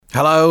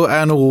Hello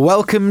and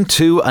welcome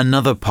to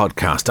another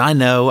podcast. I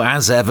know,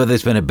 as ever,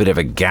 there's been a bit of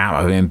a gap.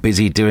 I've been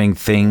busy doing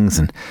things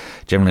and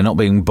generally not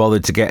being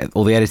bothered to get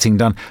all the editing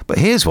done. But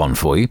here's one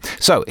for you.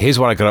 So here's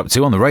what I got up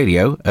to on the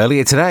radio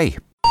earlier today.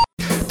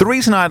 The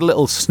reason I had a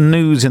little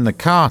snooze in the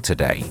car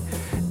today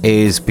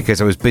is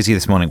because I was busy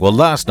this morning. Well,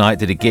 last night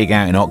did a gig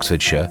out in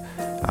Oxfordshire.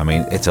 I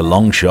mean, it's a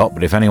long shot,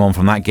 but if anyone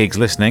from that gig's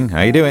listening,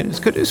 how you doing? It's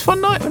good. It was a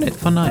fun night, wasn't it?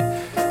 Fun night.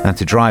 And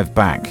to drive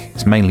back,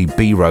 it's mainly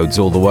B roads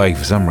all the way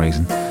for some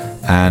reason.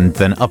 And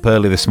then up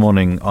early this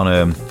morning on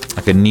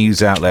a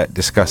news outlet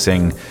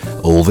discussing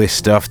all this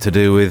stuff to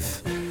do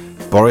with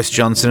Boris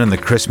Johnson and the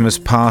Christmas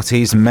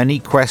parties. Many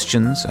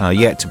questions are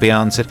yet to be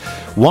answered.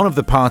 One of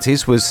the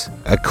parties was,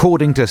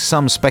 according to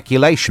some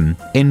speculation,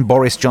 in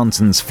Boris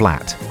Johnson's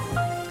flat.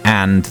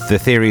 And the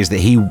theory is that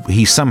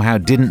he somehow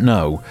didn't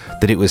know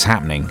that it was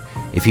happening.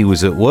 If he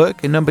was at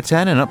work in number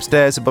 10 and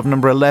upstairs above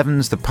number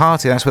 11's the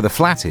party, that's where the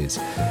flat is.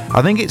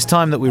 I think it's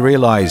time that we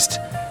realised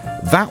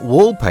that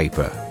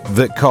wallpaper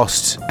that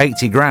costs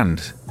 80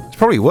 grand, it's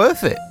probably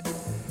worth it.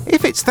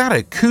 If it's that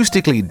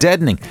acoustically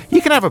deadening,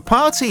 you can have a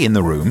party in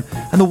the room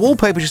and the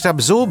wallpaper just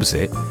absorbs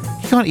it.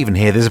 You can't even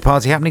hear there's a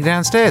party happening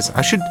downstairs.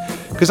 I should,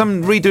 because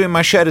I'm redoing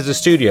my shed as a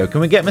studio.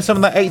 Can we get me some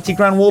of that 80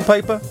 grand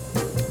wallpaper?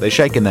 They're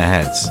shaking their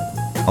heads.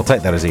 I'll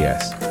take that as a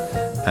yes.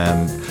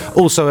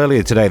 Also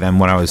earlier today then,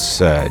 when I was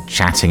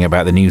chatting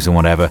about the news and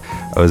whatever,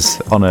 I was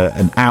on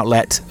an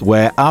outlet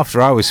where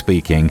after I was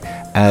speaking,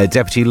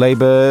 Deputy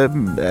Labour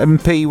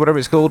MP, whatever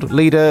it's called,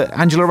 leader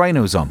Angela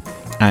Rayner was on.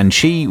 And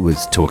she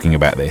was talking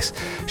about this.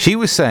 She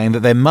was saying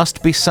that there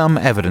must be some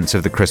evidence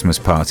of the Christmas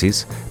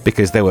parties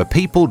because there were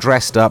people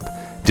dressed up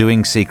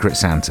doing Secret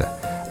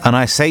Santa. And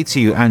I say to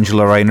you,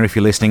 Angela Rayner, if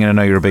you're listening, and I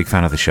know you're a big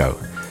fan of the show,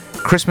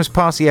 Christmas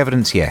party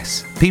evidence,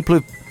 yes.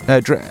 People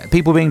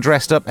being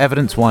dressed up,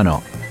 evidence, why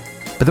not?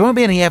 But there won't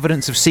be any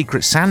evidence of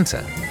Secret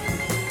Santa.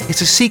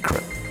 It's a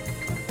secret.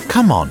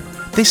 Come on.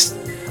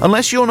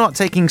 Unless you're not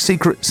taking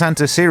Secret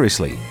Santa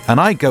seriously, and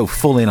I go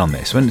full in on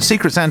this, when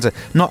Secret Santa,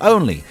 not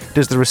only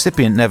does the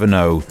recipient never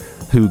know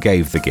who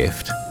gave the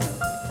gift,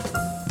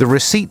 the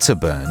receipts are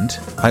burned.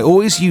 I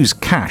always use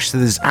cash, so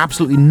there's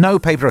absolutely no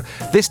paper.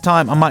 This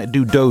time I might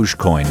do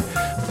Dogecoin,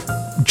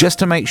 just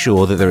to make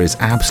sure that there is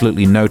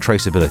absolutely no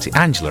traceability.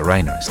 Angela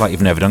Rayner, it's like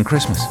you've never done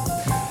Christmas.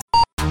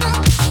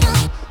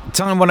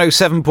 Time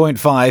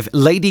 107.5,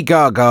 Lady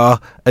Gaga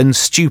and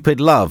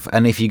Stupid Love.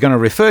 And if you're going to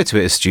refer to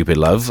it as Stupid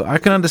Love, I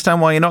can understand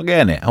why you're not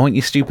getting it. I want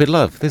your stupid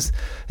love. There's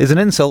an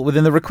insult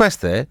within the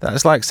request there.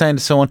 That's like saying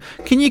to someone,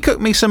 can you cook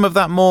me some of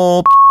that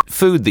more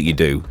food that you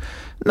do?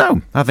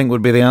 No, I think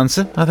would be the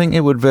answer. I think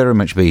it would very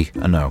much be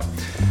a no.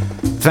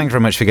 Thanks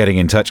very much for getting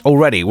in touch.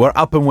 Already, we're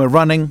up and we're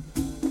running.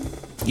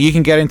 You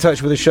can get in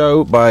touch with the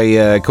show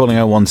by calling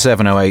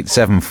 01708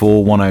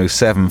 74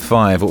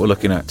 1075. What we're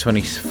looking at,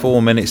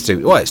 24 minutes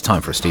to... Well, it's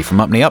time for a Steve from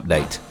Upney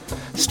update.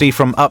 Steve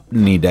from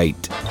Upney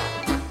date.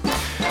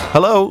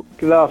 Hello.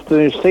 Good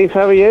afternoon, Steve.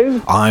 How are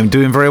you? I'm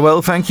doing very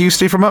well, thank you,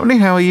 Steve from Upney.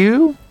 How are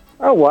you?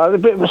 Oh, well, a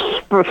bit of a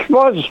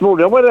surprise this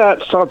morning. I went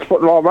outside to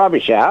put my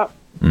rubbish out,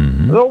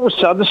 and all of a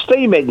sudden the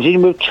steam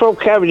engine with 12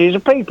 carriages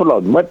of people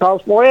on went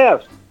past my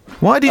house.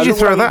 Why did you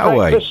throw that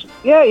away?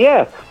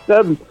 Yeah.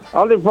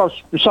 I live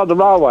beside the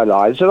railway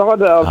lines, and I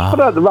put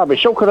out the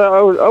rubbish. Look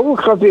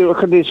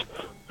at this.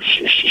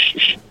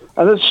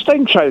 And the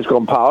steam train's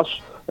gone past.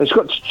 It's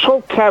got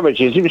 12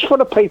 carriages. It was full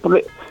of people.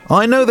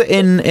 I know that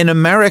in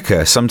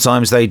America,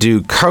 sometimes they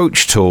do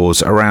coach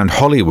tours around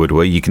Hollywood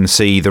where you can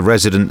see the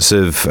residents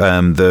of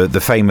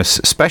the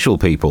famous special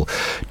people.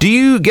 Do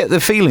you get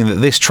the feeling that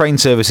this train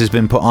service has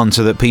been put on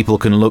so that people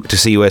can look to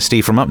see where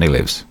Steve from Upney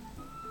lives?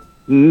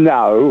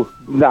 No.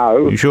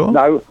 You sure?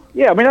 No.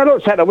 Yeah, I mean, I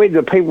looked out the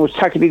window, people was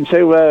taking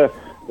into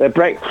their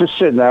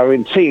breakfast and they were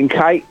in tea and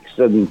cakes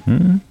and,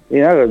 you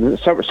know,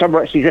 some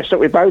were actually dressed up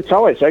with bow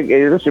ties. So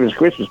it was a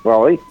Christmas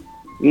party.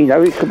 You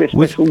know, it could be a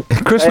special...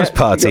 Christmas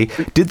party?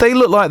 Did they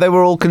look like they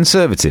were all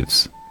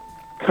Conservatives?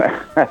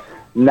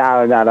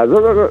 No.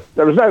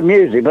 There was no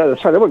music, but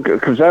they were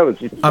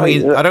Conservatives. I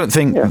mean, I don't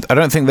think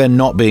there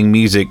not being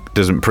music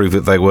doesn't prove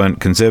that they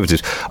weren't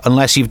Conservatives,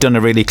 unless you've done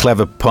a really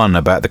clever pun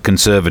about the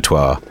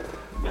Conservatoire.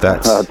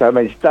 That's... don't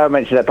mention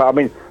that. But I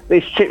mean,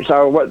 these chips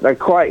they're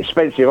quite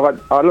expensive.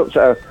 I looked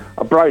at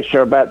a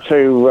brochure about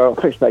I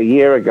think about a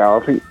year ago.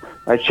 I think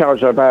they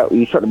charge about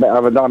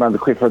over 900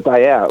 quid for a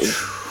day out.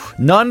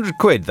 900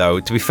 quid, though,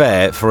 to be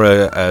fair, for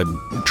a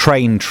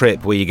train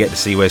trip where you get to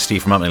see where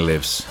Steve from Upney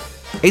lives.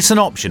 It's an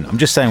option. I'm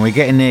just saying, we're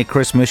getting near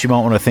Christmas. You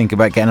might want to think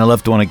about getting a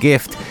loved one a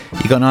gift.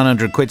 You got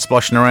 900 quid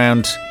splashing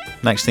around.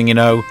 Next thing you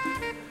know,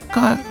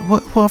 God,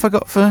 what have I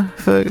got for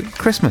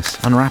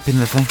Christmas? Unwrapping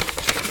the thing.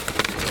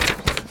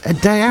 A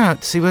day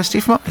out to see where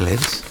Steve from Upney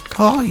lives.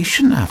 Oh, you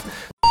shouldn't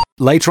have.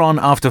 Later on,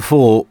 after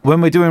 4,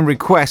 when we're doing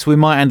requests, we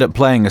might end up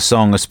playing a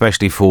song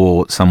especially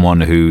for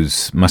someone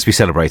who's must be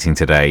celebrating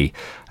today.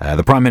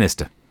 The Prime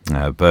Minister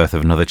Birth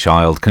of another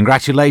child.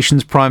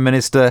 Congratulations, Prime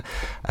Minister.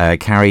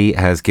 Carrie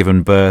has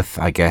given birth,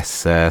 I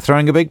guess.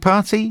 Throwing a big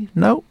party?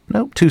 No,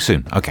 too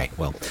soon. Okay,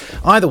 well,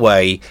 either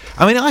way,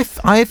 I mean,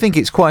 I think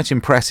it's quite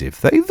impressive.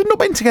 They've not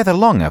been together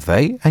long, have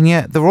they? And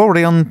yet they're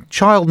already on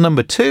child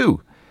number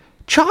 2.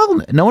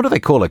 No wonder they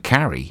call her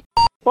Carrie.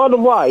 By the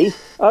way,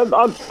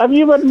 have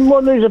you read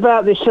more news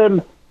about this?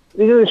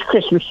 This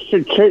Christmas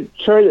tree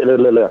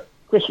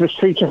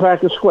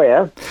Trafalgar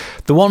Square?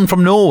 The one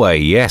from Norway.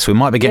 Yes, we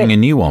might be getting a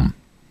new one.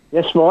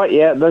 Yes, right,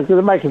 yeah. They're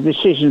going to make a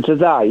decision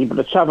today, but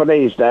the trouble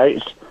is, though,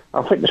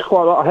 I think there's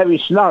quite a lot of heavy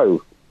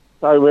snow.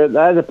 So they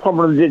had a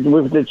problem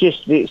with the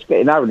logistics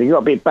getting over. They got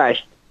a bit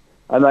bashed,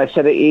 and they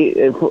said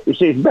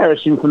it's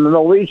embarrassing from the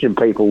Norwegian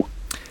people.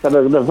 So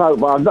they're going to vote,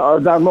 but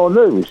I've done more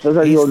news. There's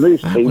only your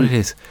news team. What it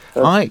is?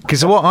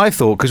 Because what I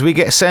thought, because we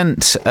get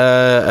sent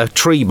a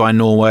tree by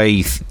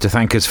Norway to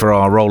thank us for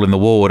our role in the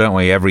war, don't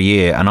we, every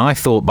year? And I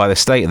thought by the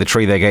state of the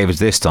tree they gave us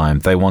this time,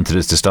 they wanted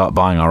us to start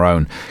buying our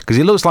own. Because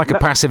it looks like a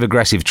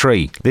passive-aggressive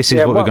tree. This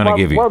is what we're going to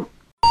give you.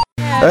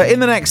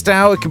 In the next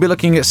hour, we could be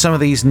looking at some of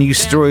these news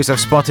stories I've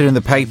spotted in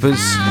the papers.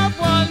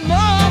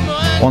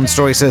 One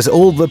story says,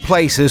 all the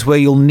places where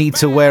you'll need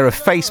to wear a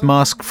face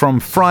mask from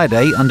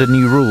Friday under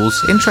new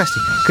rules.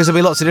 Interesting, because there'll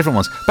be lots of different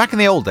ones. Back in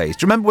the old days,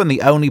 do you remember when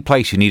the only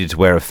place you needed to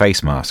wear a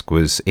face mask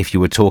was if you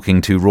were talking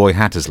to Roy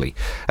Hattersley?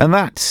 And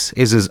that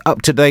is as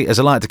up-to-date as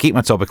I like to keep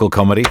my topical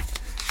comedy.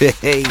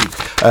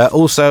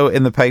 Also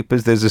in the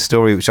papers, there's a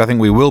story which I think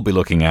we will be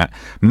looking at.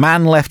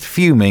 Man left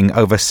fuming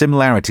over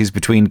similarities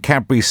between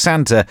Cadbury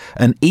Santa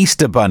and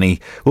Easter Bunny.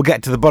 We'll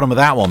get to the bottom of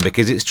that one,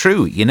 because it's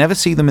true. You never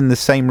see them in the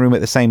same room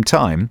at the same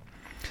time.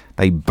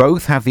 They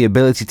both have the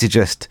ability to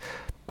just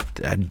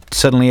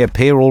suddenly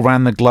appear all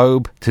around the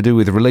globe to do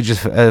with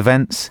religious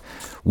events.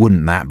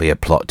 Wouldn't that be a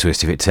plot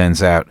twist if it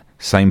turns out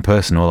same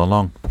person all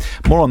along?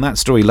 More on that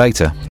story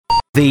later.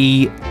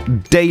 The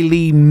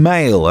Daily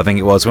Mail, I think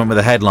it was, went with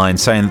a headline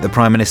saying that the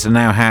Prime Minister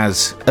now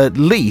has at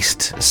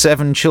least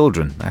 7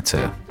 children.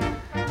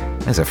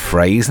 There's a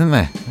phrase, isn't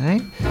there? Eh?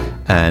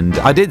 And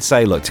I did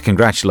say, look, to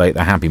congratulate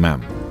the happy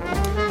man,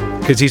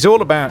 because he's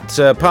all about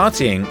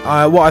partying.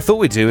 What I thought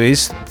we'd do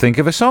is think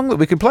of a song that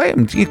we could play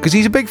him, because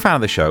he's a big fan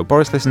of the show.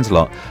 Boris listens a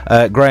lot.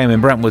 Graham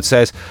in Brentwood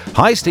says,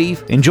 "Hi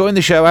Steve, enjoying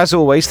the show as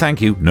always,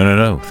 thank you."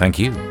 No, thank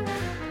you.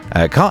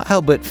 Can't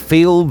help but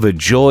feel the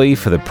joy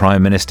for the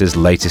Prime Minister's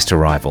latest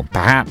arrival.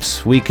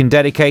 Perhaps we can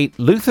dedicate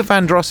Luther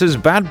Vandross's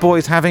Bad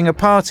Boys Having a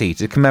Party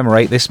to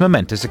commemorate this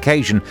momentous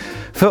occasion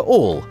for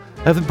all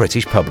of the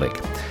British public.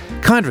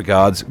 Kind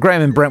regards,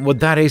 Graham in Brentwood.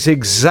 That is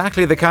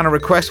exactly the kind of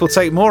request we'll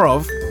take more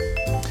of.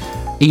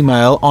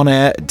 Email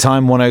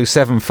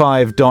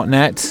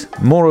onair@time1075.net.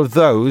 More of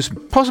those,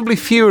 possibly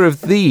fewer of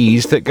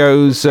these. That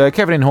goes,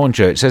 Kevin in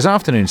Hornchurch says,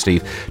 "Afternoon,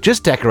 Steve.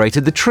 Just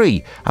decorated the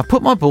tree. I've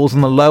put my balls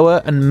on the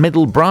lower and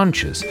middle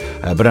branches,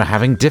 but I'm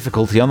having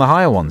difficulty on the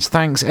higher ones.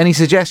 Thanks. Any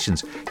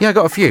suggestions?" Yeah, I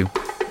got a few.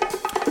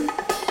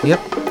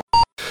 Yep.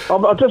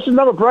 Just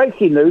another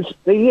breaking news.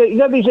 You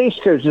know these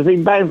e-scooters have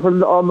been banned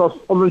on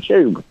the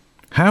tube.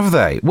 Have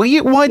they? Well,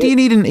 why do you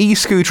need an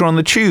e-scooter on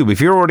the tube if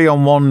you're already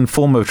on one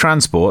form of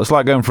transport? It's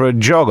like going for a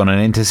jog on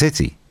an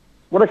intercity.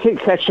 Well, they keep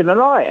catching the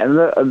light, and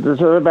there's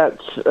so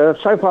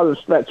far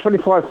there's about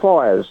 25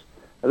 fires.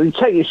 And you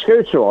take your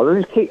scooter on, and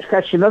it keeps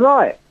catching the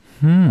light.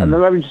 And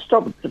they're having to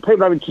stop. The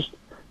people having to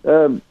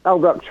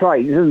hold up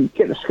trains and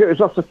get the scooters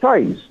off the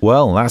trains.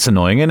 Well, that's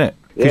annoying, isn't it?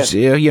 Because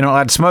you're not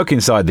allowed to smoke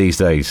inside these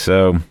days,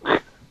 so...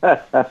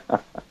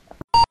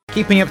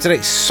 Keeping up to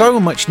date,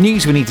 so much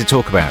news we need to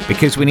talk about,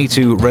 because we need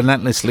to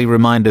relentlessly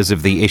remind us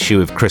of the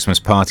issue of Christmas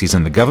parties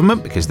and the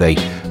government, because they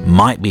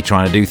might be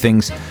trying to do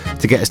things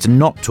to get us to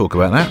not talk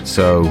about that,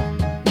 so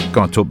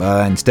going to talk about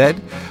that instead.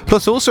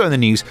 Plus, also in the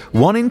news,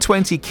 1 in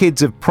 20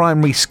 kids of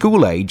primary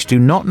school age do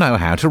not know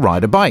how to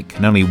ride a bike,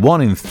 and only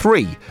 1 in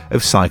 3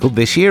 have cycled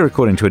this year,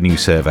 according to a new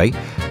survey.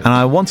 And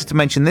I wanted to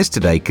mention this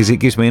today because it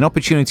gives me an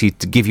opportunity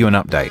to give you an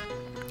update.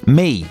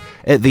 Me,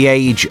 at the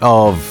age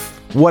of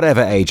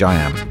whatever age I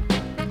am,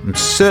 I'm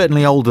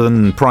certainly older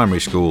than primary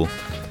school.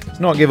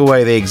 Let's not give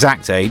away the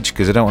exact age,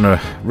 because I don't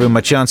want to ruin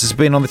my chances of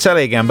being on the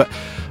telly again, but,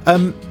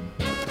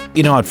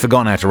 I'd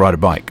forgotten how to ride a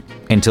bike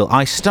until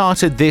I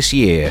started this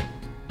year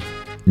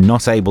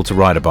not able to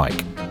ride a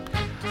bike.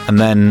 And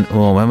then,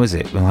 when was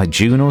it? Like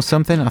June or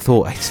something? I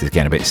thought, it's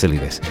getting a bit silly,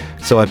 this.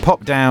 So I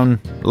popped down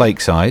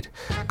Lakeside,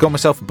 got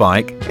myself a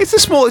bike. It's a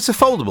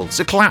foldable, it's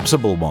a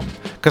collapsible one.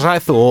 Because I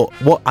thought,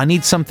 I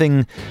need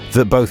something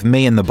that both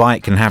me and the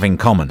bike can have in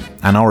common.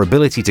 And our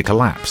ability to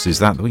collapse is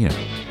that,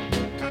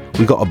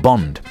 we've got a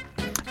bond.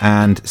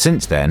 And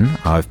since then,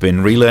 I've been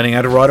relearning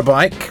how to ride a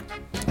bike.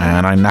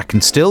 And I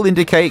can still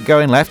indicate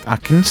going left. I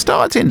can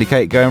start to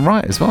indicate going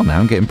right as well now.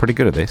 I'm getting pretty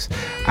good at this.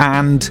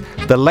 And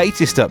the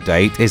latest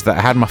update is that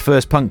I had my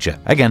first puncture.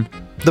 Again,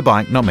 the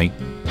bike, not me.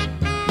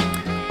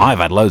 I've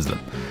had loads of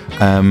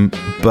them.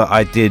 But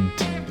I did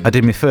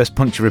my first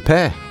puncture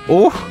repair.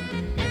 Oh,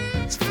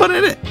 it's fun,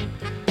 isn't it?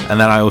 And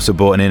then I also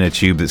bought an inner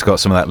tube that's got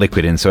some of that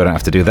liquid in, so I don't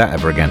have to do that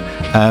ever again.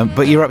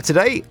 But you're up to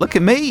date. Look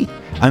at me.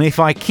 And if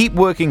I keep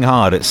working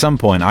hard, at some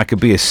point I could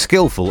be as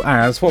skillful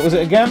as, what was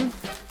it again?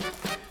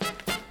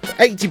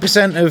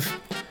 80% of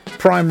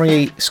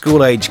primary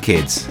school-age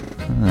kids.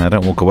 I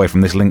don't walk away from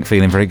this link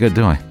feeling very good,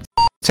 do I?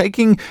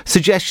 Taking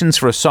suggestions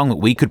for a song that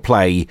we could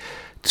play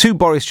to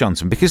Boris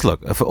Johnson, because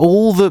look, for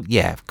all the,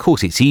 of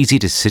course it's easy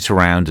to sit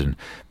around and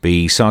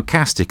be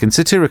sarcastic and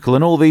satirical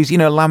and all these,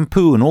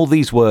 lampoon, all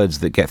these words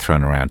that get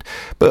thrown around.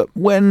 But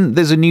when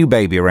there's a new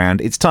baby around,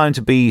 it's time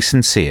to be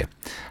sincere.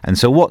 And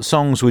so what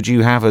songs would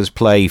you have us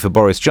play for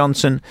Boris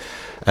Johnson?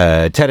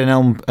 Ted in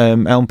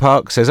Elm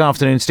Park says,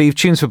 afternoon, Steve.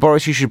 Tunes for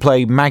Boris, you should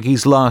play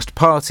Maggie's Last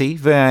Party,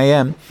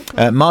 VAM.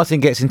 Martin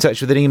gets in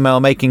touch with an email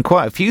making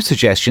quite a few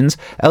suggestions.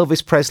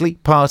 Elvis Presley,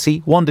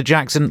 Party. Wanda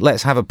Jackson,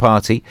 Let's Have a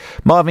Party.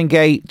 Marvin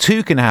Gaye,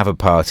 Two Can Have a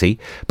Party.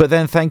 But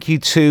then thank you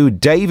to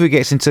Dave, who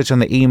gets in touch on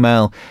the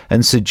email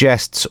and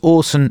suggests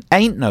Orson,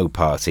 Ain't No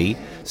Party.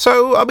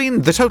 So, I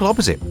mean, the total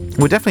opposite.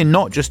 We're definitely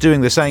not just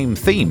doing the same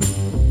theme.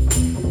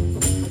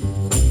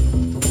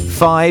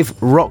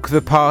 5, Rock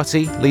the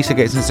Party. Lisa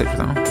gets in touch with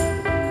that one.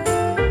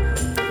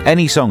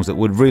 Any songs that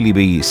would really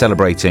be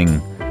celebrating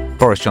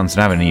Boris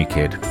Johnson having a new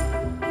kid.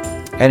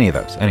 Any of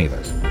those.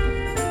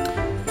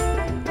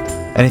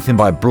 Anything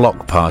by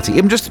Block Party.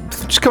 I'm just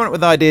coming up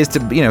with ideas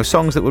to,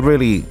 songs that would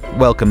really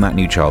welcome that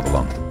new child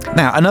along.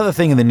 Now, another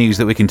thing in the news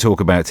that we can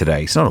talk about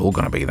today, it's not all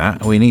going to be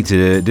that. We need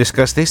to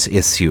discuss this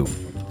issue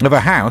of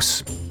a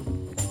house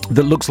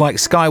that looks like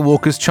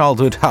Skywalker's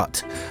childhood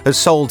hut has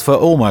sold for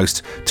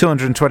almost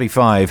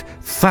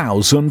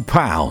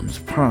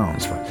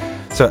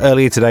 £225,000. So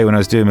earlier today when I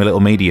was doing my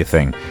little media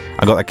thing,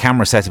 I got the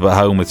camera set up at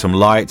home with some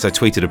lights. I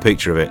tweeted a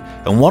picture of it.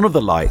 And one of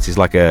the lights is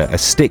like a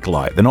stick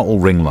light. They're not all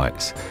ring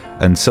lights.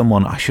 And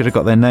someone, I should have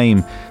got their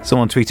name,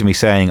 someone tweeted me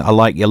saying, I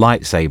like your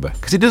lightsaber.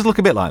 Because it does look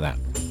a bit like that.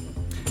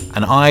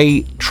 And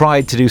I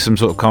tried to do some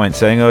sort of comment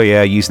saying, oh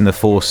yeah, using the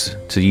Force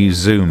to use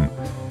Zoom.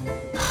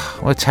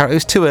 Well, it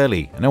was too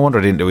early. No wonder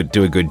I didn't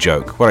do a good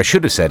joke. What I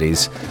should have said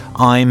is,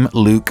 I'm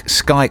Luke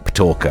Skype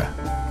Talker.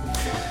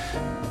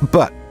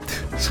 But,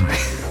 sorry,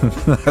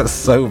 that's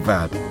so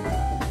bad.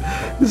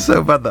 It's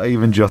so bad that I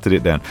even jotted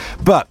it down.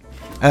 But,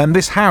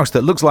 this house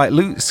that looks like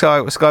Luke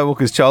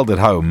Skywalker's childhood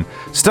home,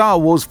 Star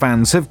Wars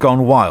fans have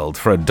gone wild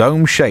for a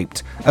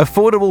dome-shaped,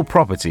 affordable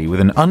property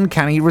with an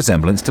uncanny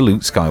resemblance to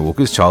Luke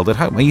Skywalker's childhood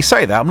home. When you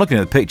say that, I'm looking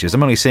at the pictures,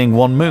 I'm only seeing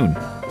one moon.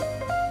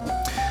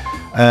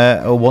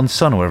 Or one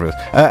sun, or whatever it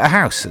is. A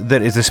house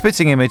that is a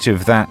spitting image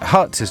of that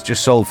hut has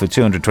just sold for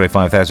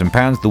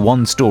 £225,000. The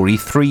one-storey,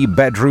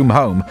 3-bedroom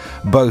home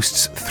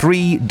boasts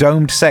 3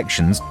 domed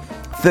sections,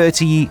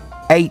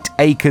 38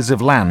 acres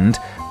of land,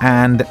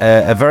 and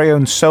a very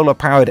own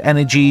solar-powered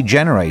energy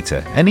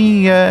generator.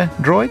 Any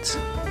droids?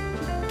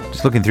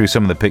 Just looking through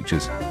some of the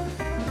pictures.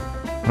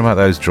 What about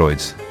those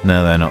droids?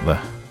 No, they're not the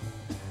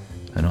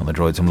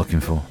droids I'm looking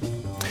for.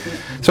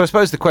 So I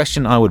suppose the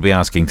question I would be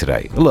asking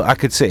today, look, I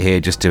could sit here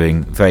just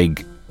doing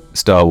vague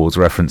Star Wars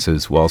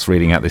references whilst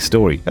reading out this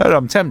story.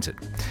 I'm tempted.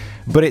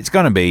 But it's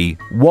going to be,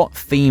 what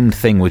themed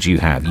thing would you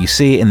have? You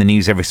see it in the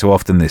news every so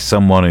often. There's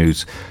someone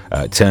who's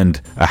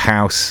turned a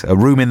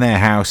room in their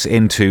house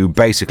into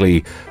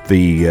basically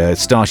the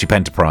Starship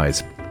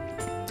Enterprise.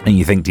 And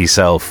you think to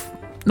yourself,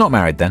 not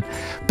married then,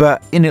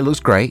 but it looks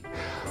great.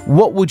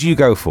 What would you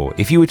go for?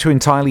 If you were to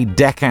entirely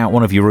deck out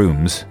one of your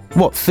rooms,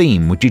 what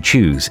theme would you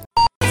choose?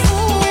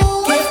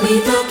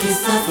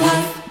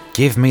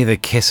 Give me the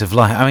kiss of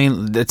life. I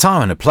mean, the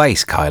time and a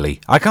place,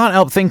 Kylie. I can't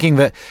help thinking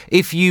that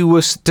if you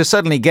were to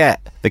suddenly get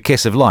the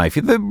kiss of life,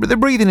 they're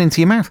breathing into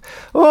your mouth.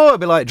 Oh,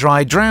 it'd be like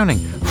dry drowning.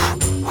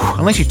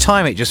 Unless you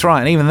time it just right,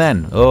 and even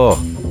then,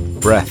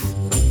 breath.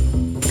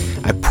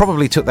 I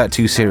probably took that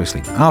too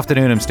seriously.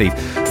 Afternoon, I'm Steve.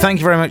 Thank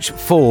you very much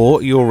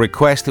for your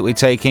request that we're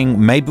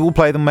taking. Maybe we'll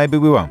play them, maybe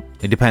we won't.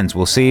 It depends.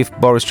 We'll see if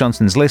Boris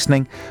Johnson's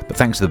listening. But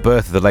thanks to the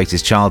birth of the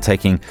latest child,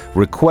 taking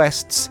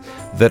requests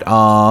that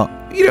are,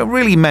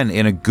 really meant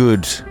in a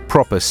good,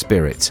 proper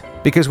spirit.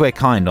 Because we're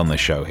kind on the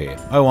show here.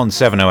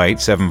 01708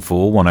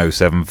 74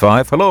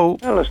 1075. Hello.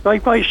 Hello,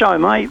 Steve. Great show,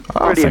 mate.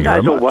 Brilliant,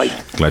 as always.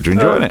 Glad you're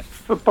enjoying it.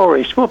 For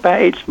Boris, what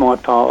about It's My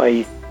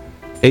Party?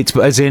 It's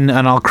as in,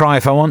 and I'll cry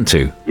if I want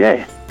to.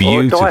 Yeah.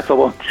 Beautiful. Or die if I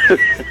want to.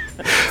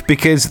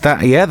 Because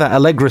that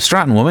Allegra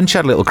Stratton woman, she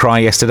had a little cry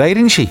yesterday,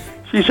 didn't she?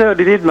 She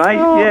certainly did, mate.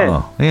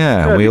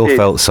 Yeah, and we all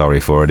felt sorry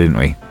for her, didn't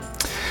we?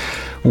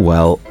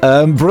 Well,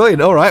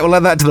 brilliant. All right, we'll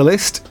add that to the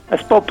list.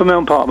 That's Bob from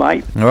Elm Park,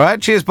 mate. All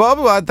right, cheers, Bob.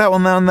 We'll add that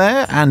one down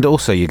there. And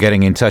also, you're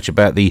getting in touch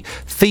about the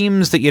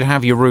themes that you'd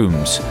have your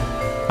rooms.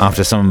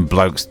 After some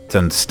bloke's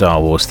done Star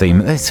Wars theme,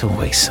 there's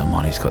always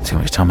someone who's got too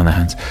much time on their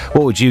hands.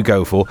 What would you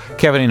go for?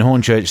 Kevin in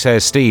Hornchurch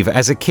says, Steve,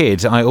 as a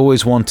kid, I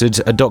always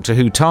wanted a Doctor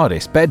Who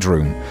TARDIS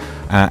bedroom,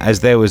 as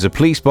there was a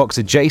police box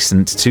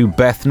adjacent to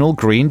Bethnal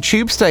Green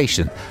tube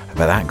station. I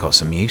bet that got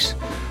some use.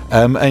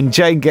 And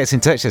Jane gets in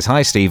touch, says,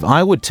 hi Steve,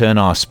 I would turn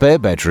our spare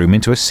bedroom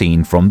into a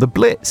scene from The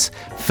Blitz.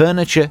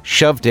 Furniture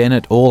shoved in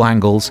at all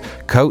angles,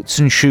 coats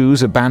and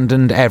shoes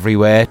abandoned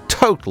everywhere,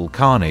 total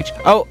carnage.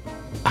 Oh,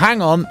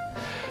 hang on.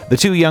 The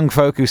two young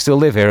folk who still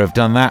live here have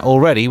done that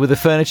already with the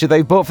furniture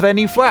they've bought for their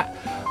new flat.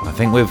 I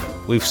think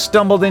we've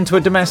stumbled into a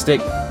domestic.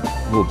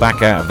 We'll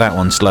back out of that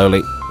one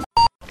slowly.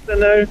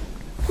 Afternoon.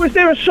 Was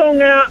there a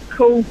song out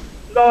called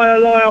Liar,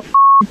 Liar,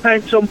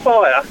 Pants on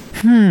Fire?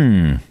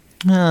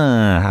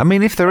 I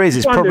mean, if there is,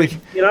 it's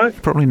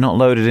probably not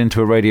loaded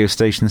into a radio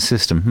station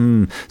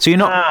system. So you're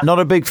not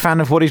a big fan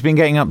of what he's been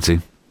getting up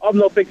to? I'm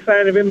not a big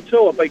fan of him at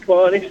all, I'll be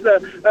quite honest.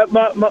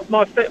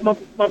 My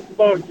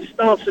stance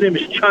on him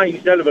has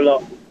changed a hell of a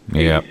lot.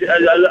 Yeah. He's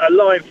a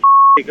lying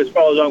as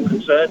far as I'm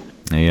concerned.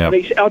 Yeah.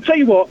 I'll tell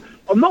you what,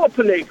 I'm not a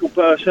political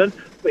person,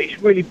 but it's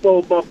really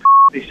boiled my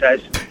this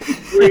has.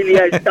 It really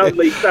has done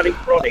me something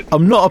chronic.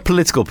 I'm not a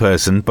political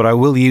person, but I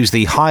will use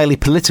the highly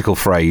political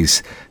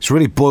phrase. It's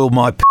really boiled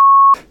my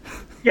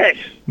Yes,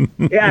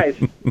 it has.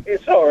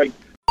 Sorry.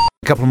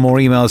 A couple more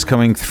emails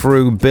coming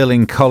through. Bill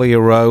in Collier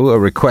Row, a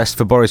request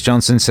for Boris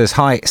Johnson, says,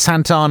 "Hi,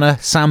 Santana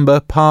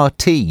Samba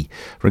Party.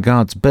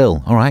 Regards,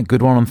 Bill." All right,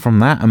 good one from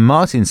that. And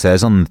Martin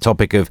says, on the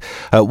topic of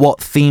what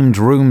themed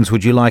rooms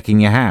would you like in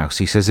your house,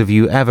 he says, "Have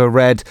you ever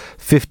read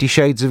 50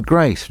 Shades of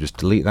Grey?" So just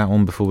delete that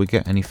one before we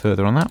get any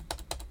further on that.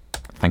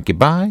 Thank you,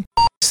 bye.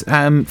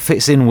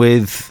 Fits in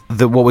with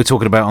what we're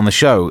talking about on the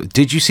show.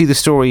 Did you see the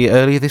story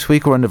earlier this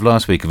week or end of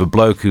last week of a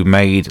bloke who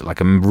made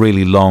like a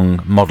really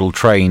long model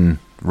train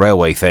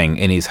railway thing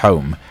in his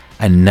home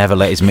and never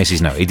let his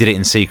missus know? He did it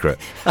in secret.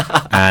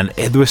 And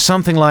there was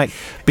something like,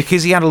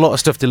 because he had a lot of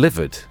stuff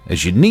delivered,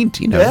 as you need,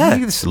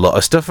 there's a lot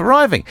of stuff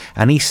arriving.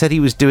 And he said he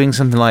was doing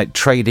something like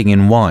trading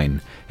in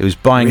wine. He was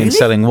buying and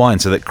selling wine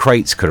so that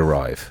crates could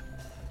arrive.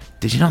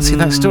 Did you not see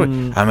that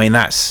story? I mean,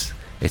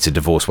 it's a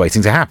divorce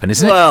waiting to happen,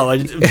 isn't it? Well,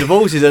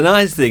 divorce is a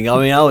nice thing. I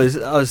mean, I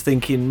was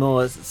thinking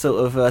more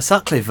sort of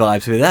Sutcliffe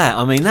vibes with that.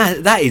 I mean,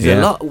 that is a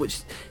lot, which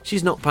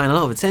she's not paying a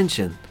lot of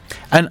attention.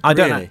 And I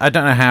don't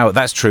know how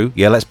that's true.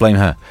 Yeah, let's blame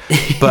her.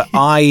 But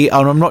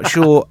I'm not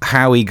sure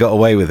how he got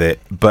away with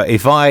it. But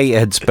if I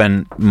had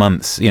spent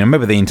months,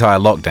 maybe the entire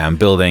lockdown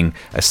building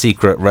a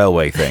secret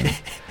railway thing,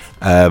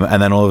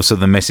 and then all of a sudden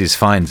the missus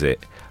finds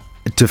it.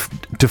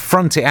 To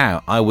front it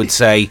out, I would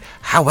say,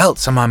 how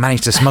else am I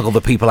managed to smuggle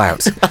the people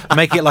out?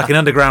 Make it like an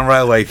underground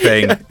railway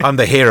thing. I'm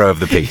the hero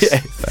of the piece.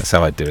 Yes. That's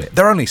how I do it.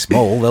 They're only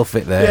small, they'll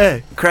fit there. Yeah,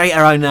 create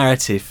our own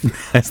narrative.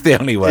 That's the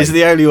only way. It's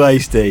the only way,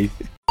 Steve.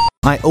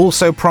 I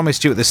also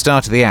promised you at the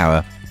start of the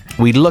hour,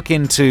 we'd look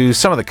into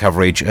some of the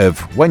coverage of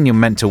when you're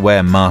meant to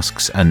wear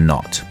masks and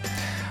not.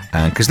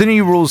 Because the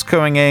new rules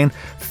coming in,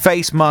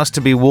 face masks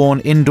to be worn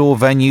indoor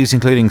venues,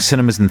 including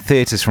cinemas and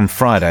theatres from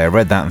Friday. I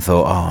read that and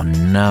thought, oh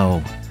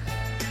no.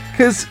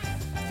 Because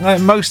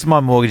most of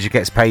my mortgage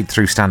gets paid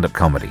through stand-up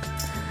comedy.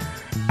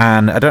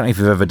 And I don't know if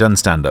you've ever done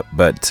stand-up,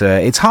 but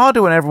it's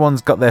harder when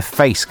everyone's got their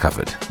face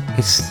covered.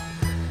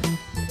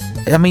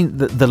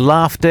 The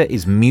laughter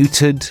is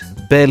muted,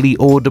 barely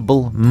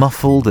audible,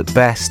 muffled at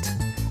best.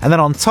 And then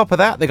on top of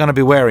that, they're going to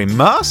be wearing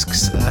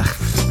masks?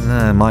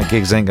 My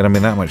gigs ain't going to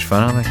be that much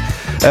fun, are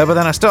they? But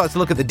then I started to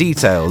look at the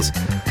details.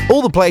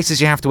 All the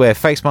places you have to wear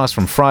face masks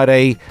from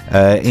Friday.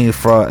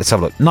 Let's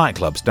have a look.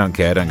 Nightclubs, don't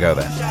care, don't go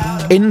there.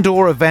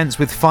 Indoor events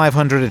with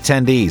 500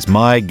 attendees.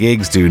 My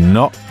gigs do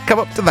not come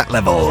up to that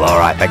level. All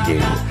right, thank you.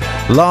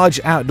 Large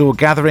outdoor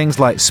gatherings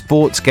like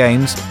sports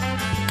games.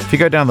 If you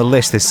go down the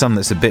list, there's some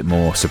that's a bit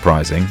more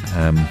surprising.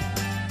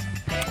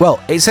 Well,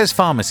 it says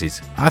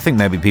pharmacies. I think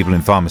maybe people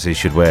in pharmacies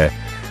should wear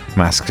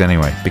masks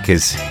anyway,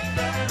 because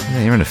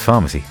you're in a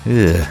pharmacy.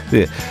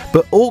 Ugh.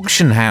 But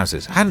auction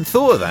houses, I hadn't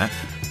thought of that.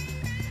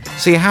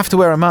 So you have to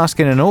wear a mask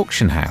in an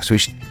auction house,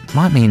 which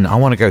might mean I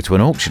want to go to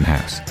an auction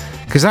house.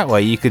 Because that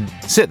way you could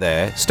sit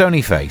there,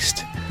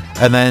 stony-faced,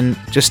 and then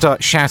just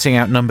start shouting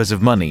out numbers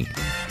of money,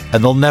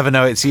 and they'll never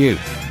know it's you.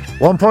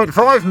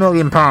 £1.5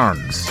 million.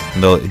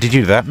 Did you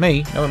do that?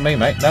 Me? No, me,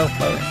 mate. No.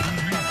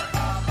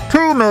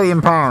 £2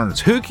 million.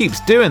 Who keeps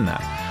doing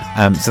that?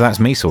 So that's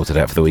me sorted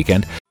out for the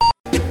weekend.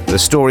 The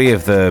story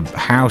of the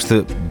house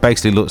that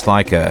basically looks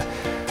like a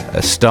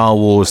Star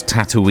Wars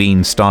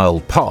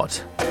Tatooine-style pod.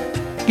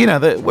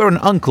 Where an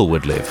uncle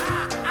would live.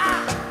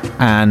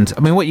 And, I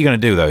mean, what are you going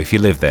to do, though, if you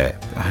live there?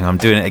 I'm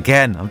doing it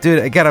again.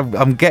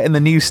 I'm getting the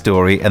news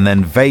story and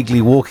then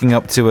vaguely walking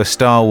up to a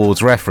Star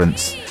Wars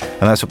reference.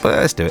 And let's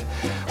do it.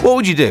 What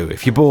would you do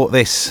if you bought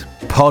this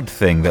pod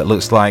thing that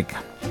looks like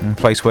a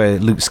place where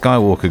Luke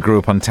Skywalker grew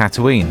up on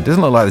Tatooine?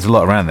 Doesn't look like there's a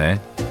lot around there.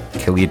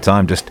 Kill your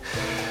time just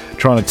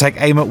trying to take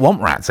aim at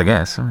womp rats, I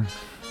guess.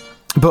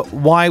 But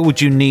why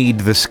would you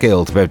need the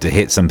skill to be able to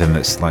hit something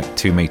that's like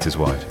 2 meters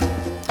wide?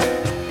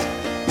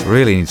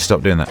 Really need to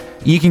stop doing that.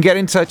 You can get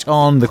in touch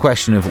on the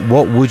question of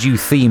what would you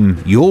theme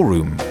your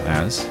room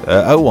as?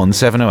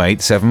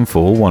 01708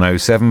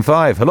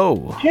 741075.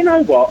 Hello. Do you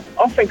know what?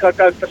 I think I'd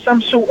go for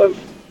some sort of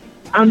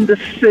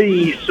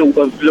undersea sort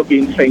of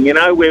looking thing,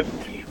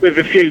 with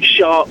a few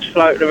sharks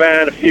floating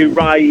around, a few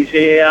rays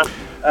here.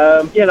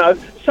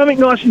 Something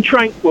nice and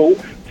tranquil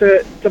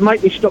to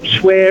make me stop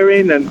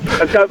swearing and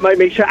don't make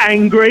me so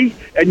angry.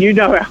 And you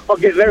know how I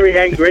get very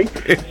angry.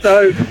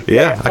 So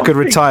I could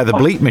retire the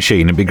bleep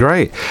machine. It'd be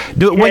great.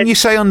 When you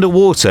say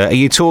underwater, are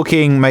you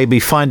talking maybe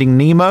Finding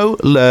Nemo,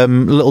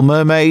 Little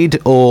Mermaid,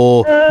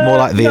 or more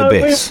like The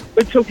Abyss?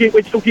 We're talking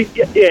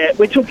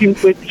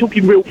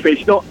real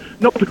fish, not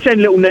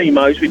pretend little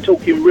Nemos. We're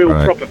talking real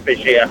proper fish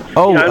here.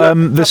 Oh,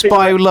 the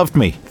spy who loved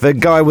me, the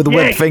guy with the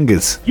webbed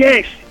fingers.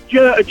 Yes,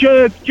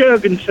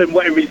 Jurgensen,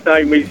 whatever his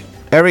name is.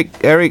 Eric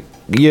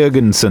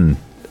Jurgensen.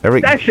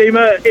 That's him.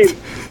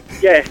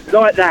 Yeah,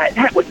 like that.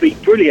 That would be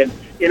brilliant,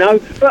 you know.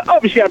 But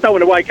obviously, I don't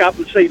want to wake up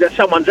and see that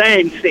someone's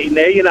hand sitting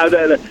there, you know,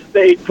 that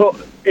he'd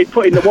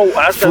put in the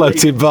water.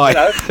 Floated by. You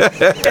know,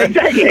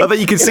 exactly. I bet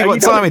you can see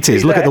what time it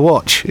is. Look at the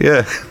watch.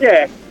 Yeah.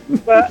 Yeah.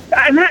 But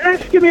and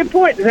that's give me a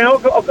point. Now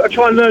I've got to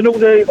try and learn all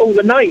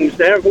the names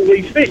there of all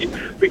these fish,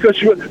 because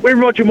when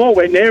Roger Moore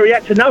went there, he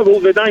had to know all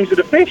the names of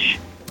the fish.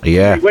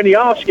 Yeah. When he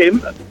asked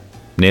him.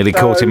 Nearly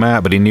caught him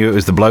out, but he knew it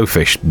was the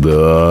blowfish.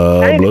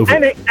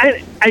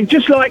 And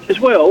just like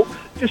old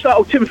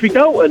Timothy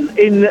Dalton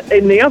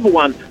in the other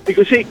one,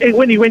 because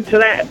when he went to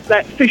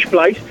that fish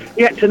place,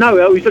 he had to know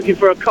he was looking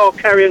for a car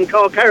carrying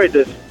car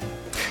carriers.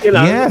 You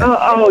know? Yeah.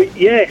 Oh,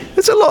 yes.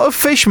 There's a lot of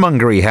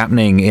fishmongery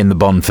happening in the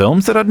Bond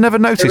films that I'd never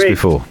noticed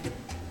before.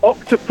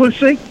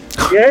 Octopussy,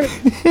 yeah.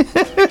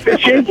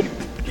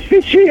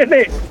 Fishy, isn't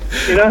it?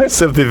 You know?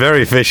 Something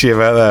very fishy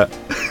about that.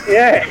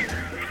 Yeah.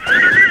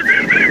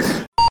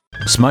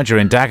 Smudger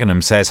in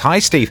Dagenham says, "Hi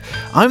Steve,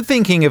 I'm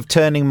thinking of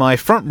turning my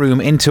front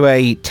room into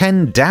a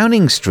 10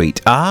 Downing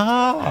Street.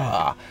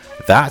 Ah,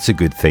 that's a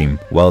good theme.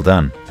 Well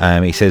done."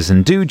 He says,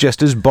 "And do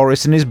just as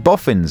Boris and his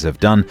boffins have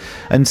done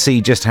and see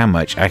just how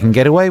much I can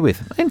get away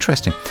with."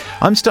 Interesting.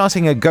 "I'm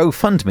starting a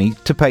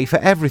GoFundMe to pay for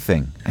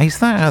everything." Is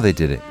that how they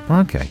did it?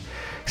 Okay.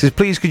 He says,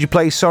 "Please could you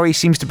play Sorry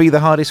Seems to Be the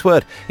Hardest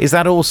Word." Is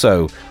that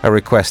also a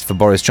request for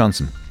Boris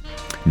Johnson?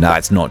 No,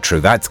 it's not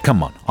true.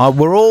 Come on.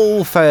 We're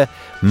all for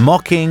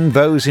mocking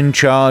those in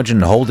charge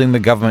and holding the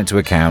government to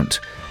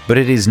account, but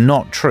it is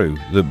not true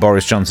that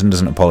Boris Johnson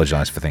doesn't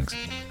apologise for things.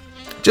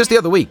 Just the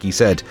other week, he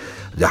said,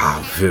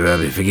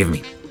 forgive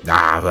me.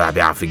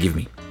 Forgive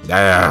me.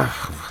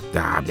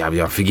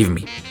 Forgive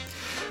me.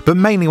 But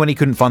mainly when he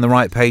couldn't find the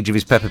right page of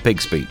his Peppa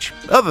Pig speech.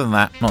 Other than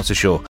that, not so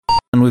sure.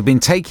 And we've been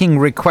taking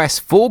requests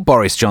for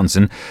Boris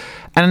Johnson,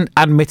 and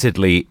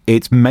admittedly,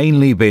 it's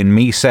mainly been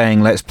me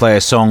saying let's play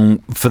a song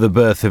for the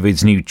birth of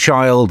his new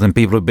child, and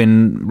people have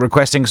been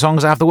requesting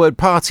songs that have the word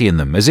party in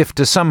them, as if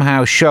to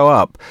somehow show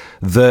up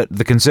that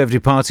the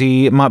Conservative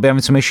Party might be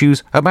having some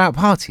issues about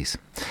parties.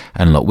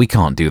 And look, we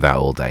can't do that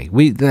all day.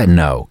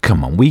 No,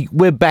 come on,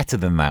 we're better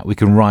than that. We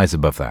can rise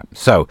above that.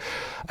 So,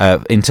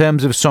 in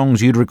terms of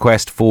songs you'd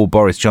request for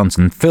Boris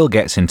Johnson, Phil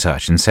gets in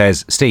touch and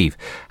says, "Steve,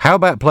 how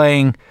about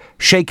playing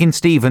Shakin'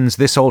 Stevens'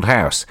 This Old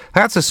House?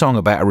 That's a song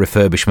about a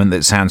refurbishment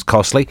that sounds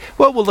costly."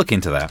 Well, we'll look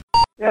into that.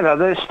 Yeah,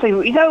 no,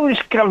 Steve, you know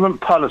this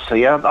government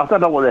policy, I don't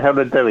know what the hell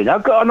they're doing.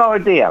 I've got an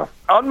idea.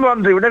 I'm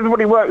wondering, when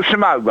everybody works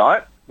from home,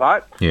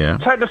 right? Yeah.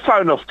 Take the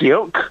phone off the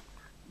hook,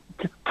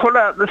 pull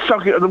out the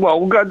socket of the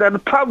wall, and go down the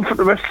pub for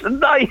the rest of the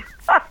day.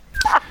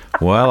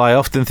 Well, I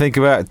often think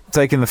about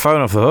taking the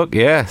phone off the hook,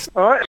 yes.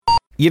 All right.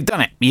 You've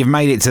done it. You've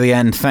made it to the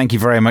end. Thank you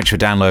very much for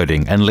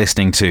downloading and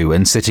listening to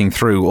and sitting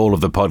through all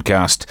of the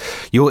podcast.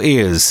 Your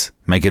ears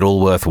make it all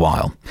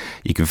worthwhile.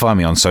 You can find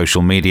me on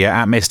social media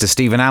at Mr.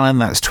 Stephen Allen.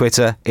 That's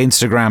Twitter,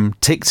 Instagram,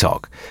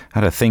 TikTok.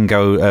 Had a thing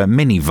go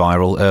mini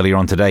viral earlier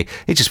on today.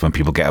 It's just when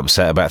people get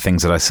upset about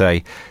things that I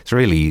say. It's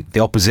really the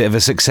opposite of a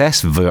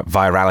success,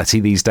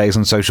 virality these days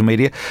on social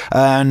media.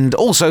 And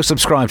also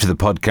subscribe to the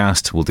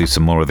podcast. We'll do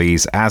some more of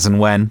these as and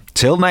when.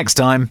 Till next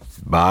time.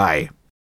 Bye.